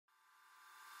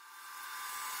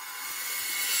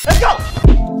Let's go!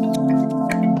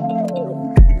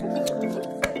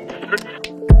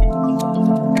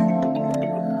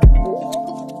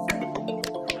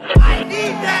 I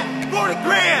need that for the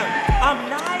gram! I'm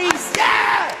nice!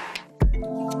 Yeah!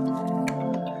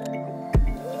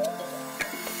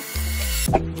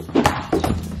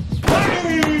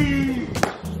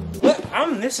 What?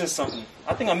 I'm missing something.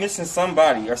 I think I'm missing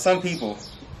somebody or some people.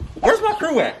 Where's my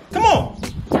crew at? Come on!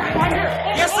 Right here.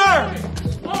 Yes, sir!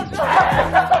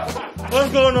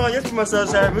 What's going on? Yes,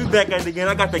 Marcelashoward. We back at it again.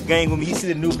 I got the gang with me. You see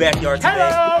the new backyard today.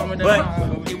 Hello.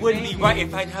 But it wouldn't be right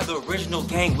if I didn't have the original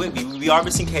gang with me. We are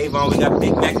missing Kayvon. We got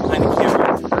Big Mac behind the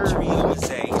camera. Trio and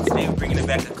Zay. Today we're bringing it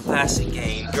back a classic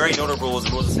game. You already know the rules.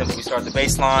 The rules are simple. We start the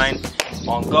baseline.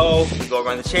 On go. We go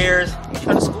around the chairs. We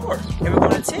try to score. And we're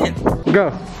going to 10.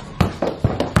 Go.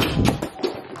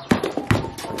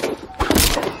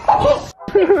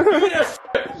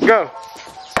 Go.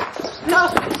 No.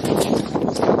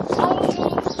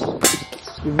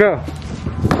 Go.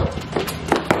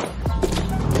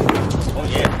 Oh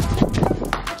yeah.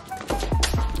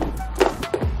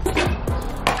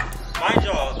 Mind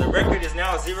y'all, the record is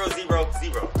now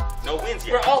 0-0-0. No wins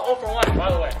yet. We're all 0 for 1, by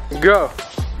the way. Go.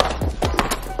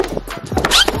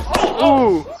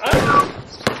 Oh.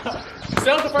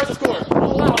 Sel's the first to score.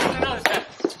 Oh wow, I didn't notice that.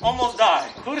 Almost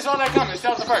died. Who just saw that coming?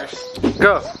 Sel's the first.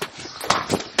 Go.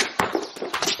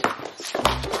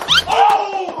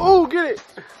 Oh! Oh, get it.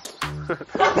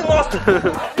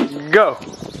 Go.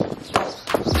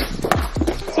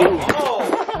 Oh!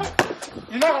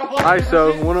 You're not gonna block ISO,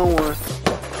 1-on-1.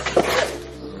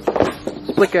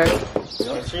 Flick at it.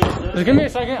 Just give me a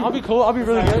second. I'll be cool. I'll be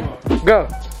really good. Go.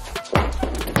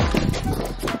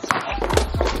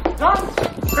 Dunk.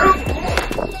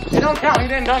 It don't count. He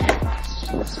didn't dunk it.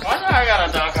 Why do I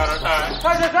gotta dunk all the time?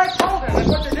 Because they're very cold. That's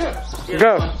what they do.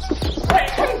 Go. Hey.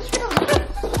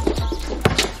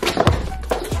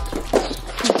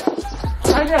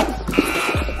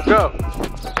 Go.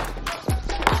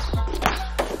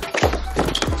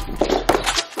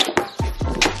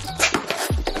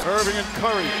 Irving and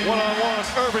Curry, one-on-one.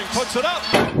 Irving puts it up.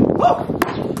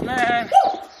 Woo. Man,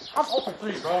 I'm open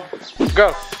 3, bro. Go.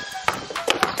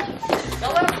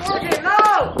 Don't let him score again. No.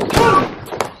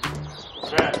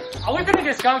 Are we gonna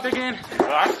get skunked again?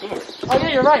 I scored. Oh yeah,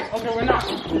 you're right. Okay, we're not.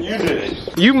 You did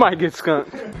it. You might get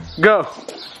skunked. Go.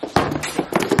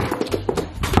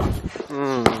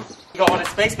 You got all this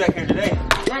space back here today.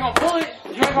 You ain't gonna pull it.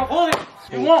 You ain't gonna pull it.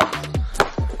 You won't.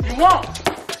 You won't.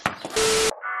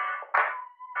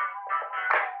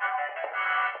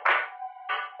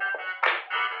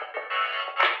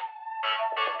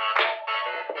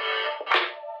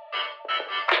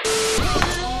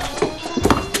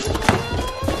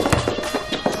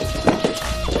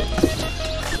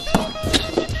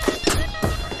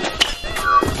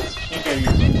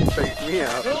 Fake me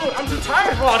out. Dude, I'm too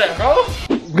tired for all that, bro.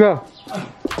 Go.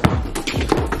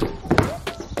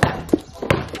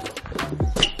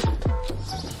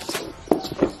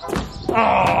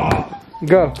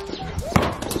 Go.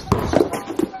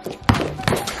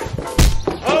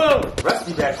 Oh!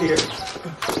 Rusty back here.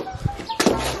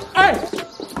 Hey!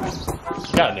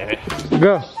 God damn it.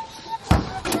 Go.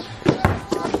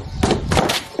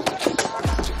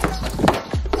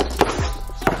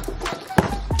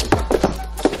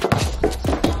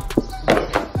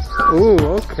 Ooh,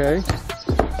 okay. I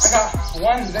got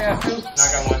 1, they have 2. No,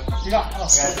 I got 1. You got, I got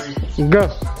 3. Go.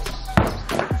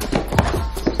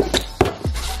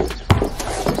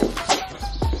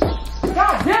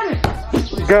 God damn it!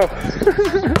 Go.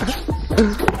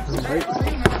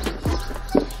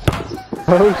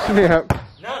 Oh snap.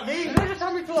 Not me. Did they just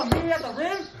tell me to a meeting at the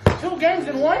rim? 2 games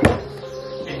in 1? I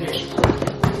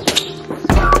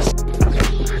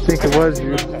think it was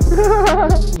you.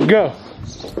 Go.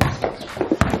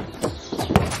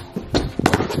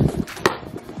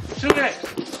 Shoot it.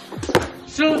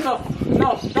 Shoot the. No,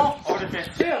 don't. Or defense.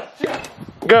 Chill.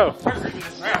 Go. Where's even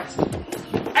this mask?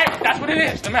 Hey, that's what it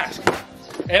is, the mask.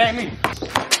 It ain't me.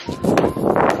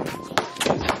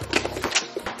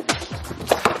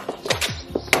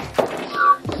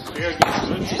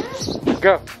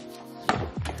 Go.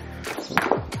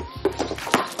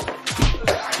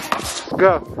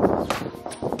 Go.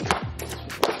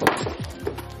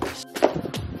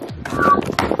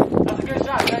 That's a good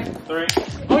shot, man. 3.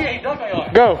 Oh yeah, you dunked on your.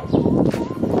 Go.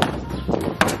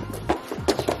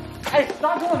 Hey,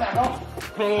 stop doing that, bro.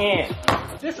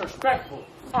 Yeah. Disrespectful.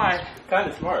 Alright. Kind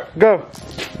of smart. Go.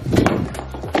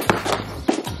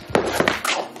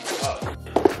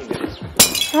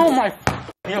 Oh my.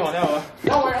 Yeah, well, no.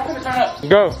 Don't worry, I'm gonna turn up.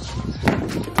 Go.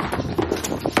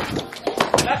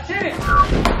 That's cheating.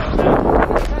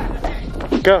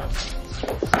 Go.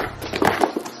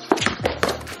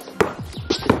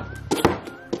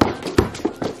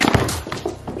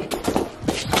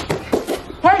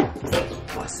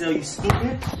 you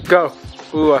stupid. Go.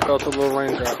 Ooh, I felt a little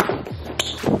raindrop.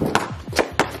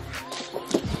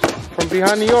 From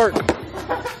behind New York.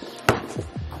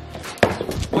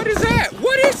 What is that?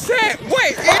 What is that?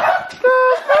 Wait.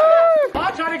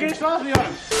 I'm trying to get saucy on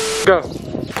him. Go.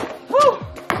 Woo!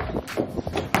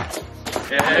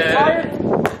 Yeah. Tired?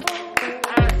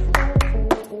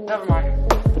 Never mind.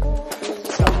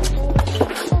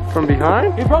 From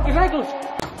behind? He broke his ankles.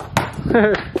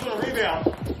 Rebound.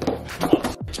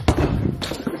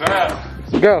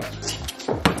 Go.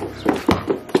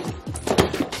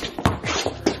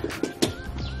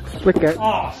 Flick it.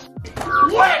 Oh.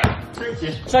 What?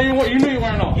 So you knew you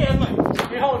weren't on? Yeah, man.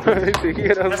 He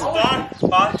hit us. That's done.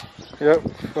 5. Yep.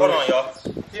 Hold on, y'all.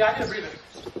 Yeah, I need a breather.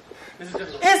 This is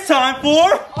difficult. It's time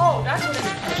for. Oh, that's what it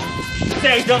is.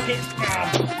 Say, Duncan.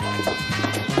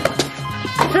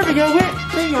 Here we go,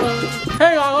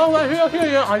 Hey, I'm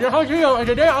here. I'm your host, Trio, and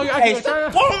today I'll be asking you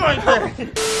a Oh my God.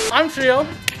 I'm Trio.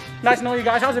 Nice to know you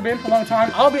guys. How's it been? A long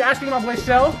time. I'll be asking my boy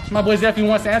Sel. My boy Zeph, he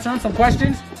wants to answer him some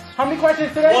questions. How many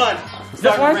questions today? 1. Just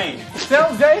Start one? the range.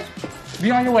 Sel, Zay, be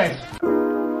on your way.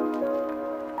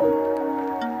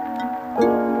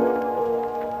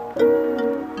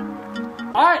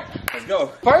 All right. Let's go.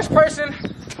 First person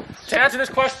to answer this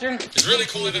question It's really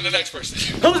cooler than the next person.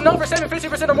 who's known for saving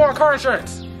 50% or more on car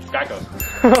insurance? Geico.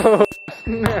 Oh,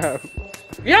 snap.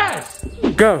 Yes!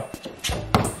 Go.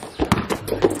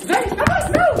 Zay, stop!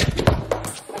 No!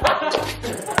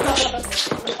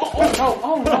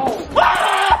 Oh no!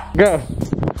 Go.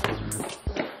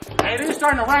 Hey, this is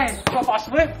starting to rain. So if I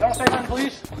slip, don't say nothing,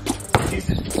 please. He's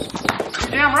You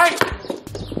damn right.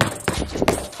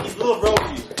 a little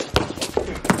ropey.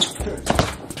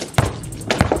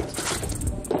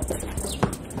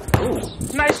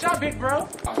 Nice shot, big bro.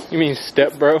 You mean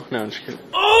step, bro? No, I'm just kidding.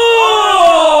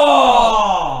 Oh!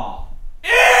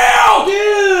 Ew!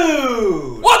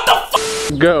 Dude! What the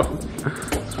f? Go.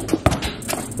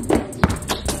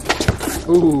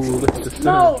 Ooh, look at the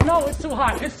sun. No, it's too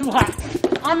hot. It's too hot.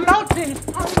 I'm melting.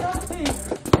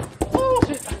 Oh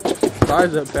shit.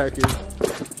 Size up package.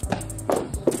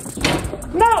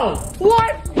 No!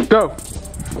 What? Go.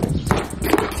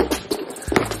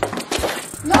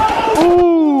 No!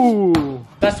 Ooh.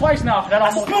 That's twice now. That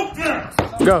almost.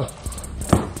 Go.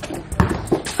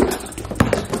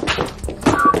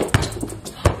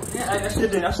 Yeah, that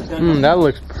should have been. That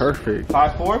looks perfect.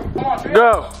 5-4. Come on, Trio.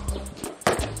 Go.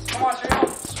 Come on, Trio.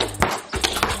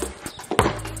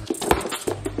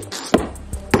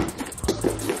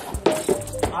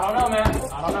 I don't know, man.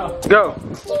 I don't know. Go.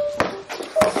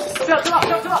 Chill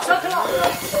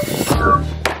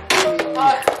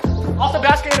out. Off the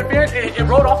basket interference, it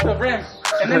rolled off the rim,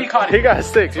 and then he caught it. He got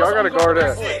 6. Y'all gotta guard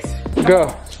that. 6.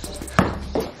 Go.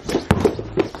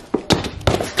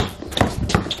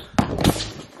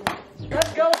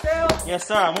 Let's go, Sale. Yes,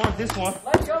 sir. I want this one.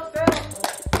 Let's go, Sale.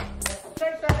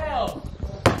 Take the L.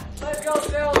 Let's go,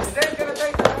 Sale. Zay's gonna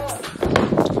take the L.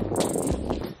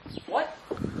 What?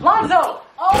 Lonzo.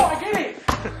 Oh, I get it.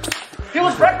 He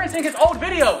was referencing his old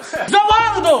videos.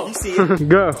 Lonzo. You see it.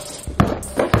 Go.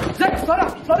 Zay, slow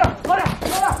down.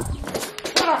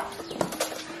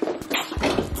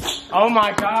 Oh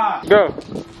my God. Go. Come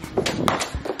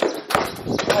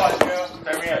on, girl.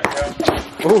 Turn me up,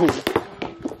 girl. Ooh.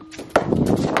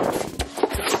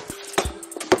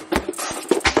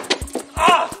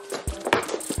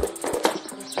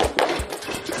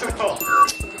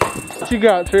 What you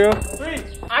got, Trio? 3.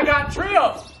 I got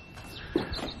Trio.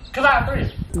 Cause I have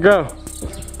 3. Go.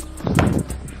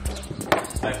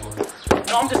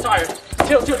 No, I'm just tired.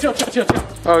 Chill.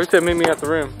 Oh, you said meet me at the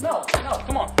rim. No,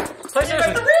 come on. Play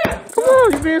seriously. Come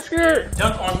on, you being scared.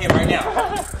 Dunk on him right now.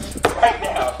 Right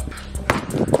now.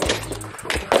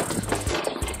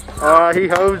 Oh, he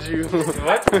holds you.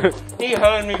 What? He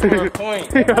held me for a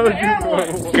point. He holds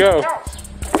you. Go.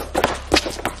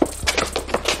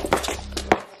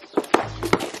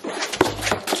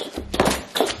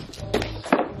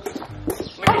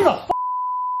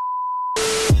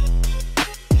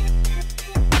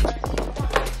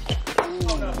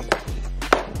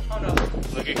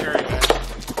 Look at Curry, man.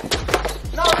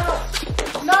 No!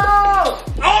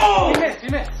 Oh! He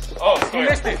missed. Oh, He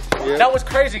missed it. Yeah. That was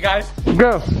crazy, guys.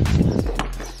 Go.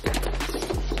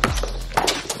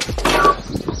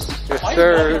 Yes,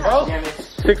 sir. Bro.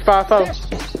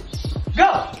 650. Go!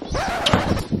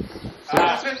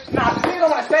 Nah, since you don't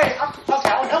want to stay, okay,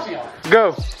 I'll help you out.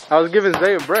 Go. I was giving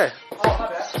Zay a breath. Oh, my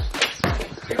bad.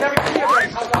 You never give me a break.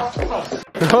 Come on.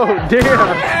 Oh,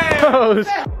 damn. Oh,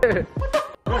 shit.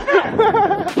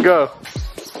 Go.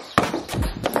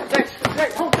 Hey,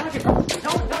 don't dunk it, bro.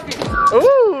 Don't dunk it.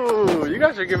 Ooh, you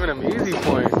guys are giving him easy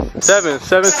points. 7,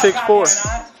 6, 4.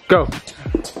 Go.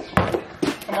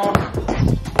 Come on.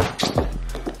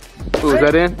 Ooh, is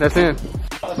that in? That's in.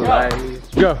 Let's go. Nice.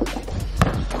 Go.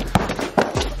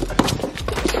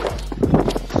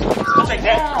 I'll take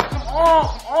that. Come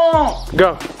on.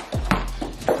 Go.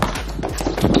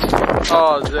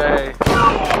 Oh, Zay.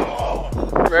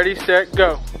 Ready, set,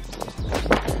 go.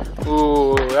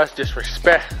 Ooh, that's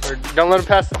disrespect. Don't let him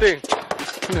pass the thing.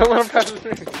 Don't let him pass the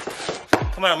thing.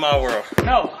 Come out of my world.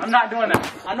 No, I'm not doing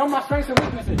that. I know my strengths and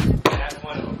weaknesses. That's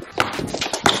one of them.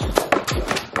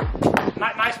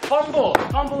 Nice fumble.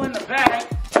 Fumble in the bag.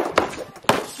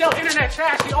 Still internet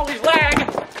trash. You always lag.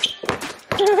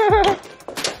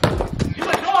 You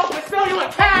a dog, but still you a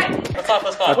cat. Let's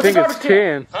talk. I think it's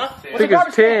 10. Huh? I think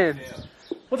it's 10.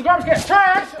 What's the garbage can?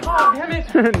 Trash. Oh, damn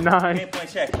it. 9. 8-point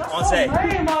check. On Zay.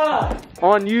 Lame,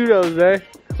 On you though, Zay.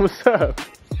 What's up?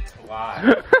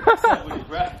 Wow. What's up with you,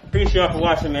 bro? Appreciate y'all for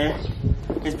watching, man.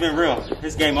 It's been real.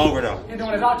 This game over though. You're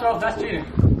doing his outro. That's cheating.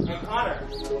 Hey, Connor.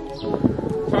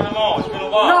 Turn them on. It's been a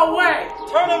while. No way.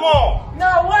 Turn them on.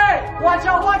 No way. Watch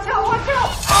out. Watch out. Watch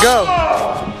out. Go.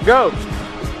 Go.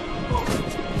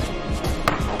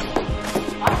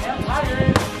 I am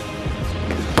tired.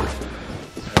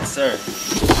 Yes, sir.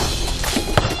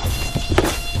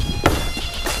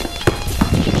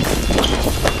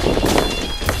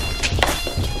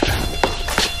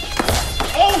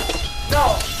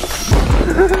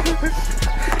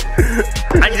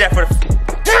 I need that for the.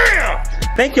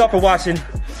 Damn! Thank y'all for watching.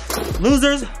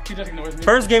 Losers, He just ignores me.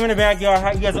 first game in the backyard.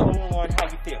 How you guys are 0-1? How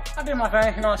you feel? I did my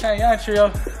thing. You know what I'm saying? Yeah,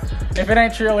 trio. If it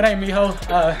ain't trio, it ain't me, ho.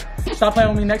 Stop playing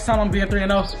with me. Next time I'm being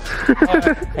 3-0.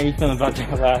 How you feeling about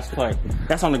that last play?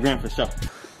 That's on the gram for sure.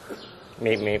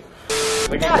 Meep.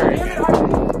 Look God at damn it.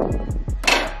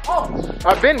 Oh.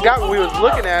 I Ben got what we was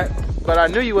looking at, but I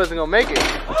knew you wasn't gonna make it.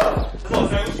 Come on,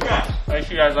 Zay, what you got? Make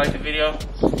sure you guys like the video.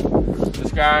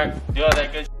 Subscribe. Do all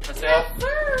that good shit for self.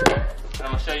 I'm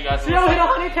gonna show you guys. Trio hit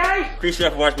 100K. Appreciate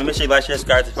you for watching. Make sure you like, share,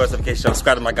 subscribe to the post notification.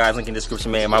 Subscribe to my guys. Link in the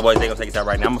description, man. My boys, they gonna take it out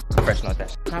right now. I'm a professional at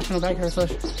that. National Backyard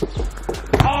Association.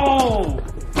 Oh!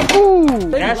 Ooh.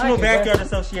 National like it, Backyard man.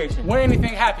 Association. Where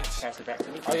anything happens. Pass it back to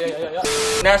me. Oh,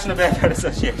 yeah. National Backyard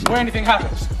Association. Where anything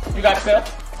happens. You got Sal.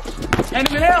 Hand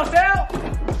him the nail, Sal.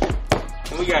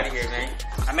 And we got it here, man.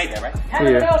 I made that, right? Hand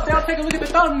him the nail, Sal. Take a look at the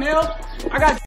thumbnail. I got